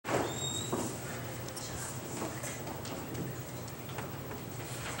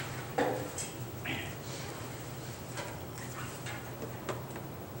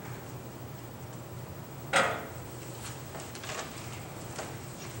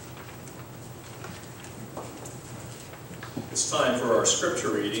It's time for our scripture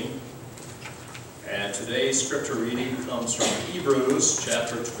reading, and today's scripture reading comes from Hebrews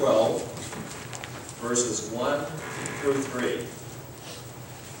chapter 12, verses 1 through 3.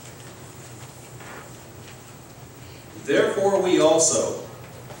 Therefore we also,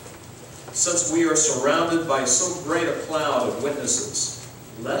 since we are surrounded by so great a cloud of witnesses,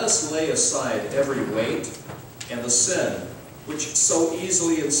 let us lay aside every weight and the sin which so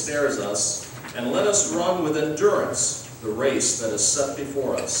easily ensnares us, and let us run with endurance the race that is set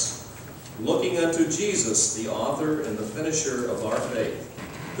before us, looking unto Jesus, the author and the finisher of our faith,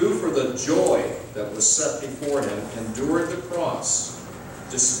 who for the joy that was set before him endured the cross,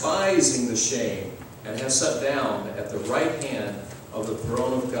 despising the shame, and has sat down at the right hand of the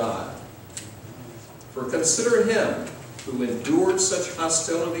throne of God. For consider him who endured such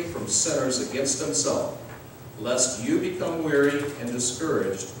hostility from sinners against himself, lest you become weary and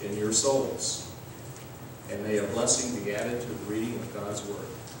discouraged in your souls. And may a blessing be added to the reading of God's Word.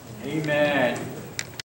 Amen.